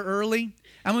retire early.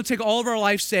 I'm going to take all of our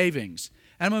life savings.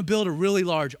 And I'm going to build a really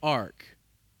large ark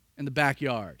in the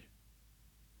backyard.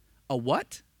 A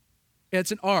what?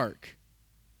 It's an ark.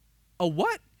 A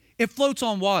what? It floats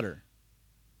on water.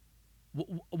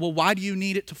 Well, why do you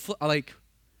need it to float?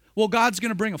 Well, God's going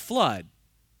to bring a flood.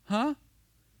 Huh?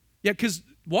 Yeah, because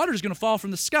water is going to fall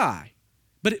from the sky.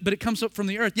 But it comes up from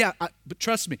the earth. Yeah, but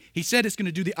trust me, he said it's going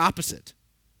to do the opposite.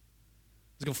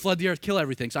 It's going to flood the earth, kill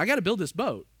everything. So I got to build this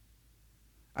boat.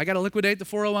 I got to liquidate the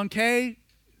 401k,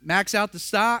 max out the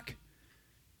stock.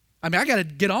 I got to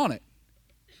get on it.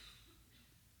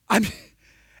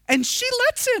 And she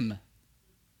lets him.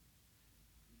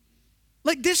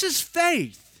 This is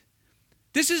faith.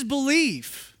 This is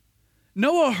belief.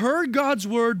 Noah heard God's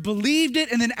word, believed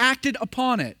it, and then acted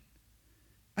upon it.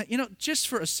 Just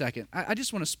for a second, I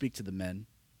just want to speak to the men.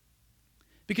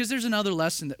 Because there's another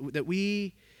lesson that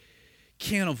we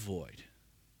can't avoid.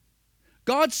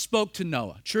 God spoke to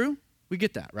Noah. True? We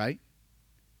get that, right?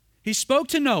 He spoke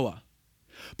to Noah.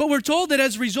 But we're told that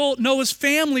as a result, Noah's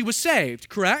family was saved,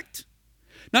 correct?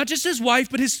 Not just his wife,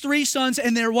 but his 3 sons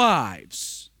and their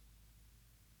wives.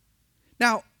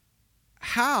 Now,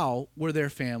 how was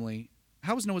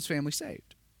Noah's family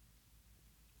saved?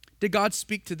 Did God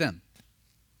speak to them?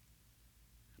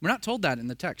 We're not told that in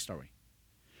the text, are we?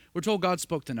 We're told God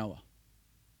spoke to Noah.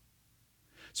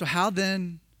 So how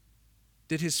then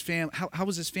did how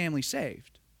was his family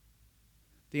saved?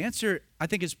 The answer, I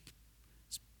think, is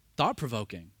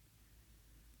thought-provoking.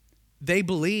 They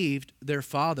believed their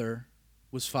father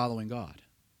was following God.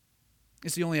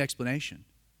 It's the only explanation.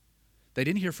 They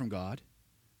didn't hear from God.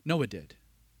 Noah did.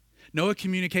 Noah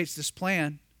communicates this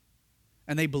plan,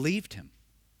 and they believed him.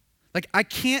 I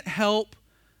can't help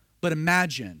but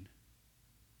imagine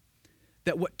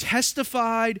that what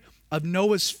testified of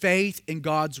Noah's faith in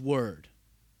God's word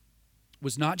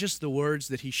was not just the words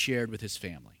that he shared with his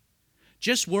family.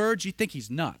 Just words, you'd think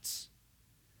he's nuts.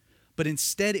 But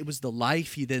instead, it was the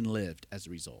life he then lived as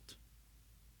a result.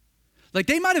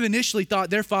 They might have initially thought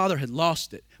their father had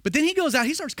lost it. But then he goes out,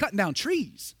 he starts cutting down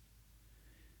trees.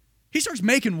 He starts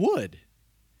making wood.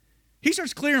 He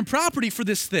starts clearing property for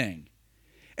this thing.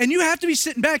 And you have to be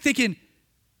sitting back thinking,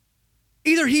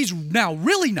 either he's now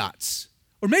really nuts,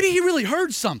 or maybe he really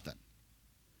heard something.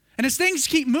 And as things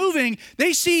keep moving,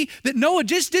 they see that Noah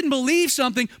just didn't believe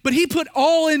something, but he put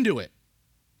all into it.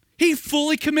 He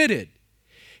fully committed.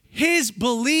 His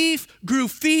belief grew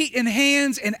feet and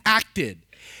hands and acted.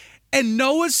 And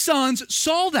Noah's sons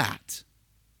saw that.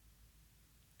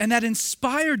 And that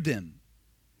inspired them.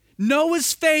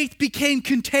 Noah's faith became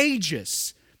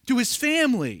contagious to his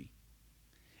family.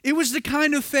 It was the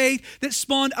kind of faith that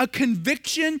spawned a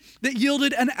conviction that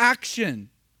yielded an action.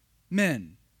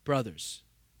 Men, brothers,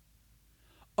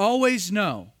 always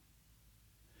know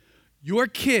your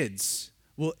kids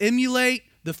will emulate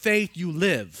the faith you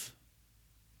live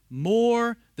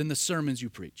more than the sermons you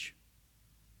preach.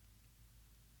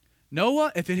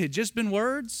 Noah, if it had just been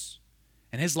words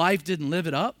and his life didn't live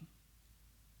it up,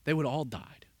 they would have all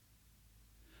died.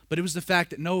 But it was the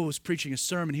fact that Noah was preaching a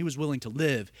sermon he was willing to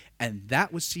live, and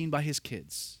that was seen by his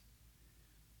kids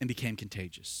and became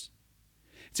contagious.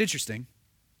 It's interesting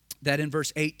that in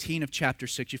verse 18 of chapter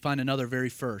 6, you find another very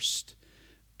first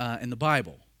in the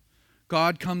Bible.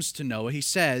 God comes to Noah. He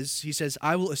says,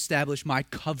 I will establish my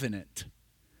covenant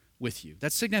with you.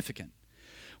 That's significant.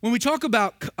 When we talk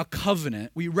about a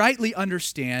covenant, we rightly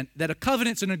understand that a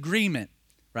covenant's an agreement,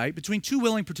 right, between 2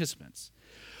 willing participants.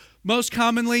 Most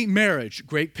commonly, marriage,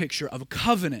 great picture of a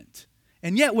covenant.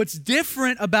 And yet, what's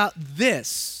different about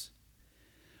this,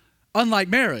 unlike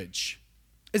marriage,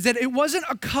 is that it wasn't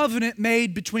a covenant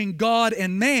made between God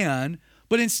and man,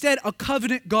 but instead a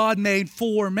covenant God made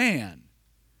for man.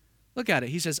 Look at it.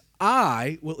 He says,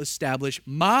 I will establish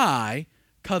my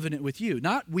covenant with you.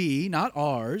 Not we, not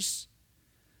ours.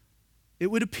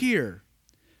 It would appear,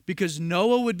 because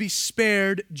Noah would be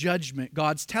spared judgment,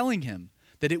 God's telling him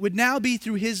that it would now be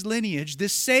through his lineage,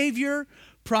 this Savior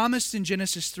promised in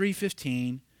Genesis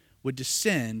 3:15 would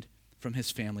descend from his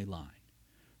family line.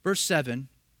 Verse 7,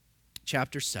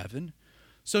 chapter 7.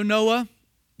 So Noah,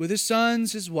 with his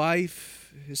sons, his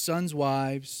wife, his sons'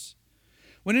 wives,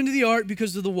 went into the ark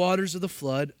because of the waters of the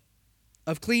flood,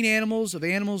 of clean animals, of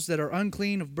animals that are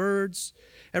unclean, of birds,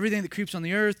 everything that creeps on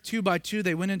the earth. 2 by 2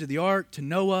 they went into the ark to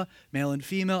Noah, male and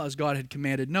female, as God had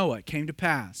commanded Noah. It came to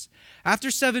pass, after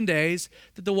 7 days,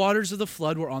 that the waters of the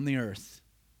flood were on the earth.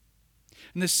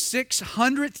 In the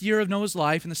 600th year of Noah's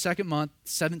life, in the 2nd month,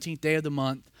 17th day of the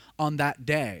month, on that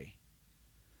day,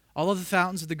 all of the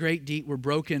fountains of the great deep were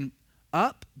broken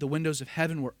up, the windows of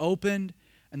heaven were opened,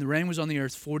 and the rain was on the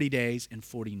earth 40 days and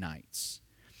 40 nights.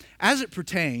 As it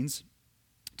pertains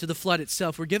to the flood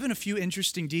itself, we're given a few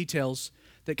interesting details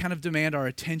that kind of demand our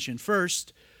attention.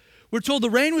 First, we're told the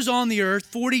rain was on the earth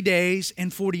 40 days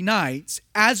and 40 nights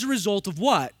as a result of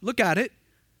what? Look at it.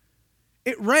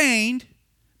 It rained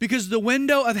because the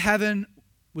window of heaven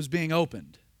was being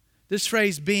opened. This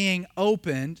phrase, being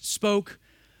opened, spoke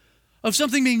of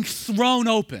something being thrown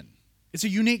open. It's a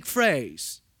unique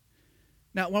phrase.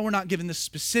 Now, while we're not given the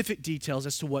specific details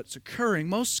as to what's occurring,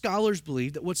 most scholars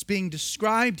believe that what's being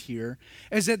described here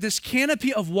is that this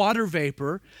canopy of water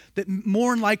vapor that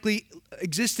more than likely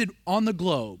existed on the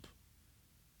globe,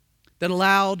 that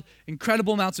allowed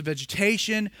incredible amounts of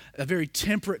vegetation, a very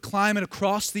temperate climate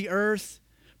across the earth,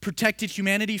 protected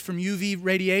humanity from UV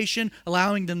radiation,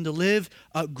 allowing them to live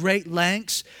at great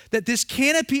lengths, that this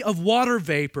canopy of water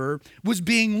vapor was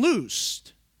being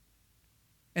loosed.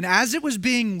 And as it was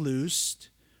being loosed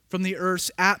from the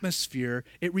earth's atmosphere,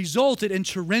 it resulted in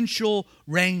torrential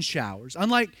rain showers,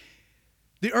 unlike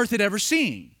the earth had ever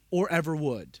seen or ever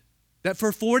would. That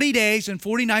for 40 days and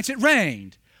 40 nights it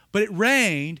rained, but it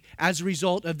rained as a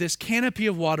result of this canopy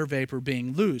of water vapor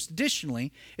being loosed.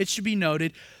 Additionally, it should be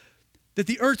noted that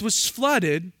the earth was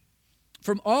flooded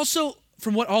from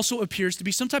what also appears to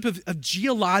be some type of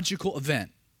geological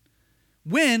event.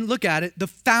 When, look at it, the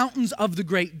fountains of the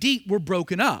great deep were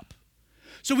broken up.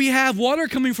 So we have water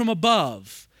coming from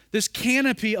above, this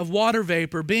canopy of water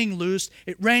vapor being loosed,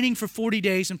 it raining for 40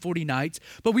 days and 40 nights,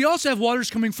 but we also have waters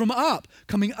coming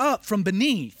up from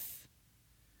beneath.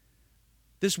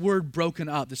 This word broken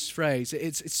up, this phrase,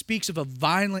 it speaks of a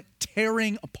violent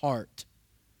tearing apart.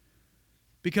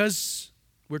 Because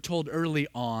we're told early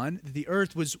on that the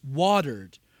earth was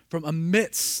watered from a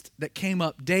mist that came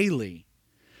up daily.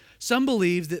 Some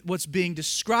believe that what's being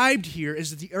described here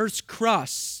is that the earth's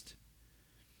crust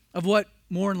of what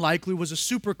more than likely was a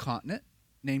supercontinent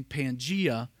named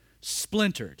Pangaea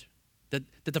splintered. That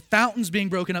the fountains being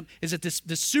broken up is that this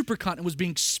supercontinent was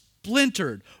being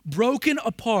splintered, broken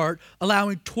apart,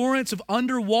 allowing torrents of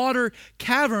underwater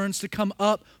caverns to come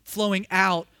up, flowing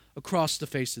out across the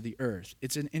face of the earth.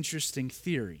 It's an interesting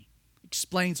theory. It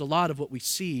explains a lot of what we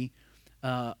see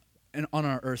on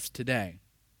our earth today.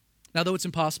 Now, though it's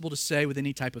impossible to say with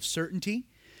any type of certainty,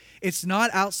 it's not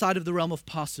outside of the realm of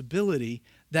possibility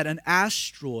that an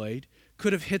asteroid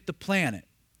could have hit the planet,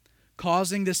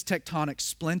 causing this tectonic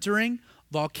splintering,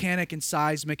 volcanic and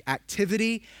seismic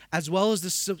activity, as well as the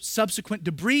subsequent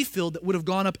debris field that would have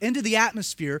gone up into the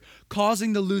atmosphere,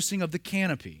 causing the loosing of the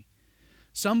canopy.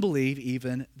 Some believe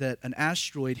even that an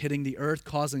asteroid hitting the earth,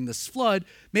 causing this flood,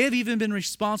 may have even been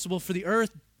responsible for the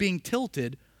earth being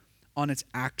tilted on its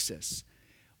axis.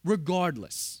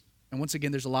 Regardless, and once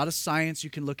again, there's a lot of science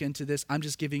you can look into this. I'm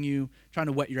just trying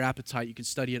to whet your appetite. You can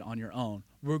study it on your own.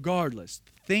 Regardless,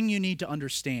 the thing you need to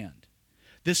understand,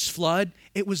 this flood,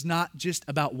 it was not just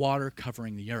about water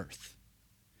covering the earth.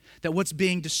 That what's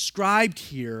being described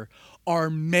here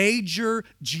are major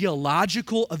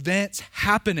geological events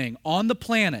happening on the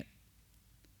planet.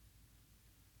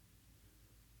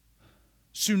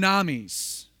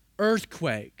 Tsunamis,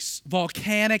 earthquakes,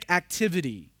 volcanic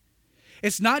activity.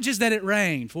 It's not just that it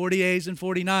rained 40 days and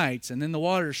 40 nights and then the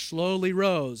water slowly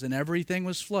rose and everything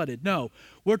was flooded. No,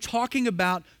 we're talking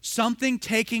about something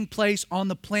taking place on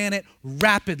the planet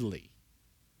rapidly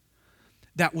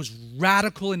that was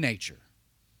radical in nature,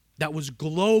 that was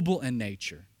global in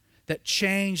nature, that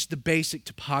changed the basic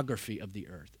topography of the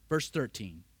earth. Verse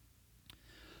 13.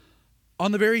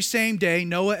 On the very same day,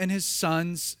 Noah and his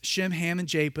sons, Shem, Ham, and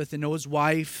Japheth, and Noah's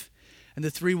wife, and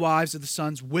the 3 wives of the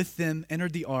sons with them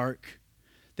entered the ark.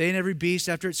 They and every beast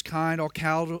after its kind, all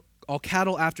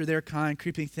cattle after their kind,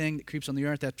 creeping thing that creeps on the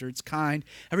earth after its kind,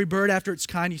 every bird after its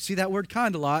kind. You see that word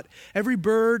kind a lot. Every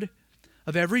bird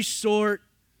of every sort.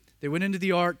 They went into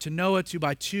the ark to Noah 2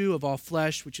 by 2 of all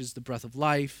flesh, which is the breath of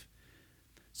life.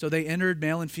 So they entered,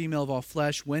 male and female of all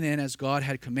flesh, went in as God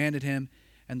had commanded him,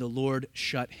 and the Lord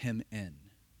shut him in.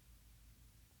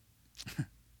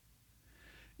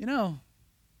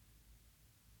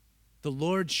 The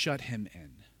Lord shut him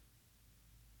in.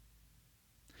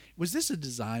 Was this a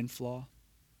design flaw?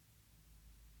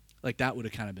 Like, that would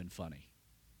have kind of been funny.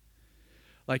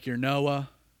 Like, you're Noah,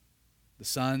 the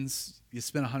sons, you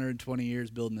spent 120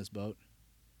 years building this boat.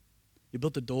 You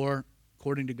built the door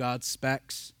according to God's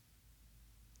specs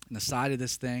and the side of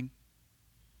this thing.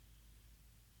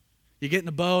 You get in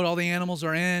the boat, all the animals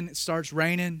are in, it starts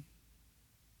raining.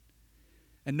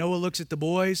 And Noah looks at the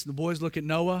boys look at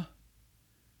Noah,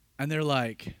 and they're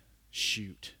like,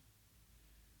 shoot.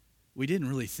 We didn't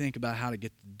really think about how to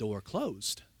get the door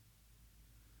closed.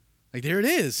 Like, there it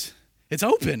is. It's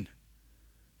open.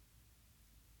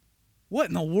 what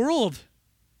in the world?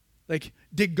 Like,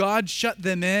 did God shut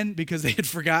them in because they had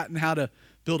forgotten how to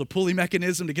build a pulley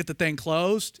mechanism to get the thing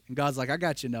closed? And God's like, I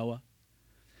got you, Noah.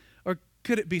 Or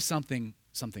could it be something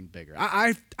bigger?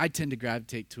 I tend to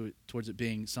gravitate towards it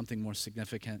being something more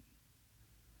significant.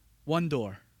 One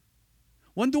door.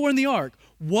 One door in the ark.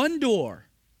 One door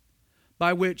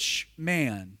by which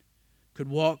man could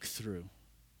walk through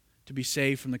to be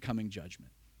saved from the coming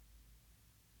judgment.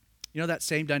 You know, that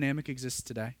same dynamic exists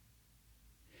today.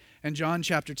 In John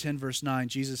chapter 10, verse 9,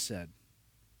 Jesus said,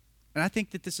 and I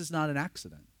think that this is not an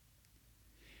accident,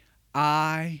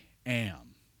 I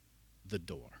am the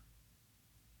door.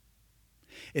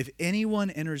 If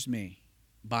anyone enters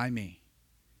by me,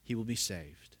 he will be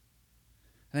saved.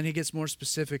 And then he gets more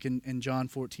specific in John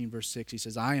 14, verse 6. He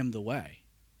says, I am the way,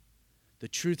 the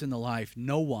truth, and the life.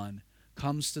 No one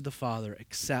comes to the Father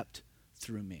except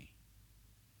through me.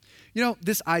 You know,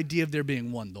 this idea of there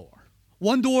being one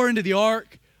door into the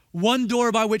ark, one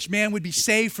door by which man would be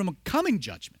saved from a coming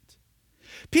judgment.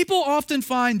 People often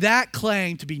find that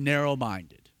claim to be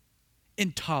narrow-minded,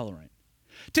 intolerant.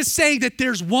 To say that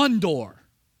there's one door,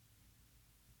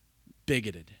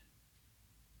 bigoted.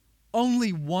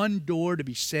 Only one door to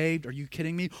be saved? Are you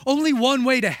kidding me? Only one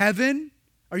way to heaven?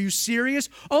 Are you serious?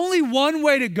 Only one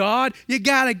way to God? You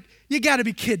gotta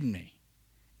be kidding me.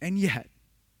 And yet,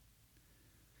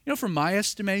 you know, from my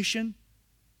estimation,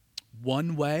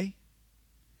 one way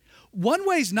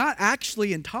is not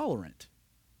actually intolerant.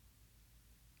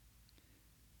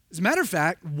 As a matter of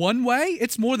fact, one way,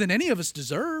 it's more than any of us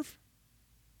deserve.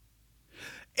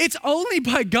 It's only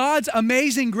by God's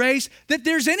amazing grace that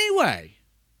there's any way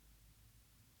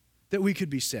that we could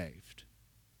be saved.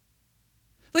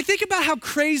 Like, think about how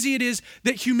crazy it is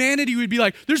that humanity would be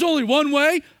like, there's only one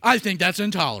way? I think that's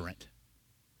intolerant.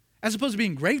 As opposed to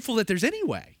being grateful that there's any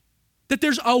way, that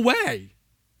there's a way.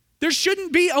 There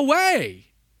shouldn't be a way.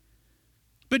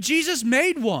 But Jesus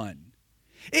made one.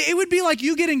 It would be like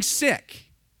you getting sick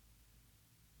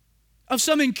of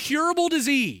some incurable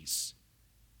disease.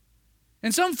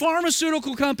 And some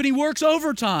pharmaceutical company works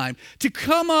overtime to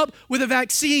come up with a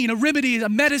vaccine, a remedy, a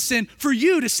medicine for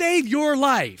you to save your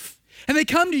life. And they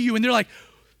come to you and they're like,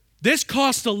 this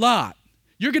costs a lot.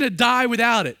 You're going to die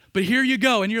without it. But here you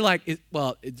go. And you're like,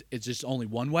 it's just only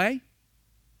one way?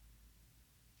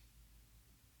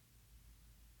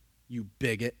 You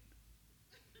bigot.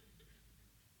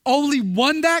 Only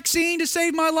one vaccine to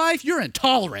save my life? You're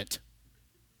intolerant.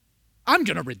 I'm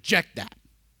going to reject that.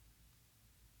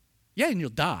 Yeah, and you'll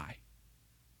die.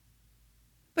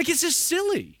 Like, it's just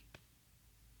silly.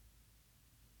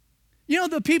 You know,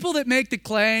 the people that make the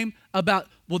claim about,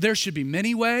 well, there should be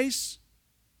many ways,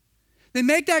 they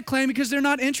make that claim because they're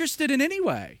not interested in any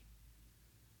way.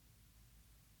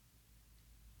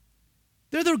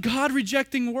 They're the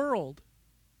God-rejecting world.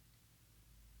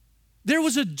 There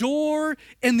was a door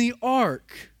in the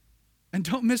ark, and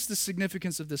don't miss the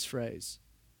significance of this phrase.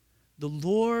 The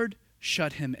Lord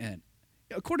shut him in.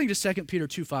 According to 2 Peter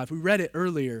 2:5, we read it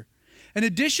earlier. In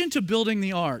addition to building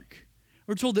the ark,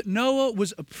 we're told that Noah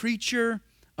was a preacher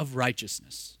of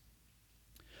righteousness.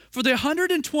 For the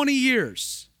 120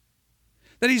 years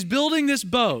that he's building this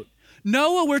boat,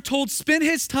 Noah, we're told, spent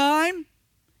his time,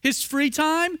 his free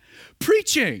time,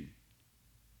 preaching,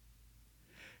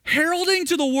 heralding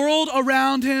to the world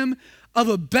around him of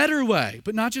a better way.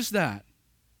 But not just that,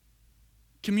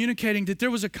 communicating that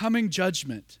there was a coming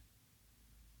judgment,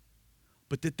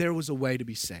 but that there was a way to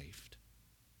be saved.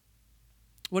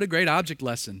 What a great object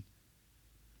lesson.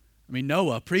 I mean,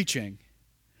 Noah preaching.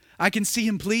 I can see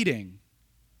him pleading.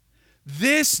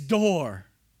 This door.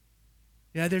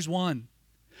 Yeah, there's one.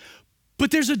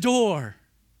 But there's a door.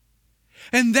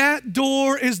 And that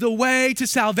door is the way to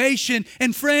salvation.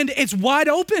 And friend, it's wide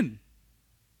open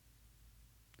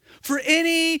for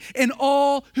any and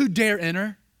all who dare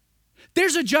enter.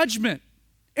 There's a judgment.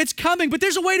 It's coming, but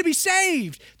there's a way to be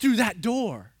saved through that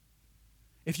door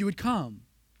if you would come.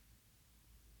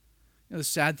 You know, the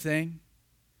sad thing,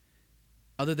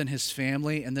 other than his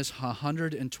family and this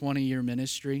 120-year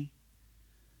ministry,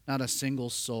 not a single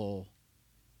soul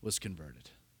was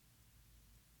converted.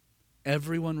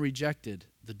 Everyone rejected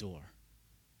the door.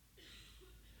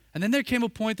 And then there came a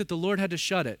point that the Lord had to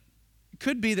shut it. It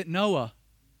could be that Noah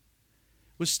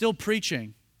was still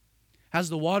preaching as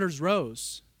the waters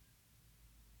rose.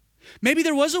 Maybe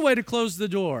there was a way to close the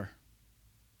door.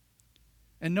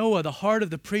 And Noah, the heart of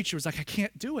the preacher, was like, I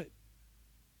can't do it.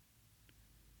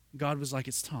 God was like,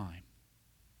 it's time.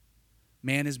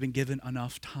 Man has been given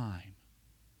enough time.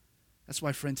 That's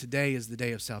why, friend, today is the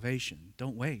day of salvation.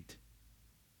 Don't wait.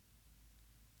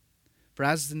 For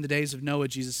as in the days of Noah,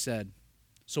 Jesus said,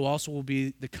 so also will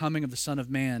be the coming of the Son of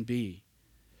Man be.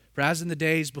 For as in the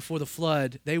days before the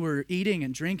flood, they were eating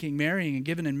and drinking, marrying and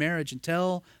giving in marriage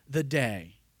until the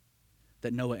day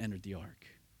that Noah entered the ark,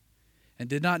 and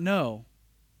did not know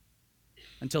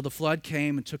until the flood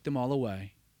came and took them all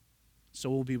away. So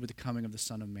will be with the coming of the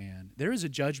Son of Man. There is a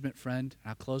judgment, friend.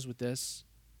 I'll close with this.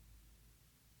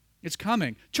 It's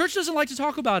coming. Church doesn't like to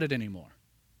talk about it anymore.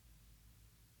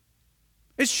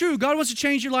 It's true. God wants to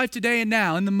change your life today and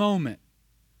now, in the moment.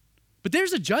 But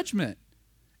there's a judgment.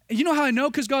 And you know how I know?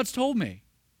 Because God's told me.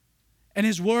 And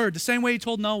His Word, the same way He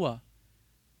told Noah.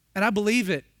 And I believe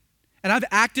it. And I've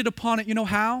acted upon it. You know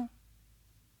how?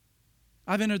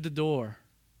 I've entered the door.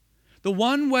 The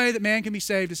one way that man can be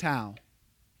saved is how?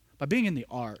 By being in the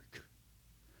ark.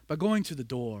 By going through the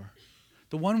door.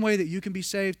 The one way that you can be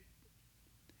saved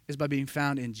is by being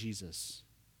found in Jesus.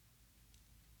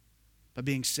 By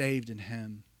being saved in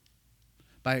Him.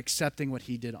 By accepting what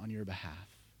He did on your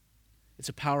behalf. It's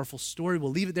a powerful story.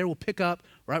 We'll leave it there. We'll pick up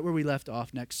right where we left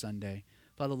off next Sunday.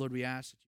 Father, Lord, we ask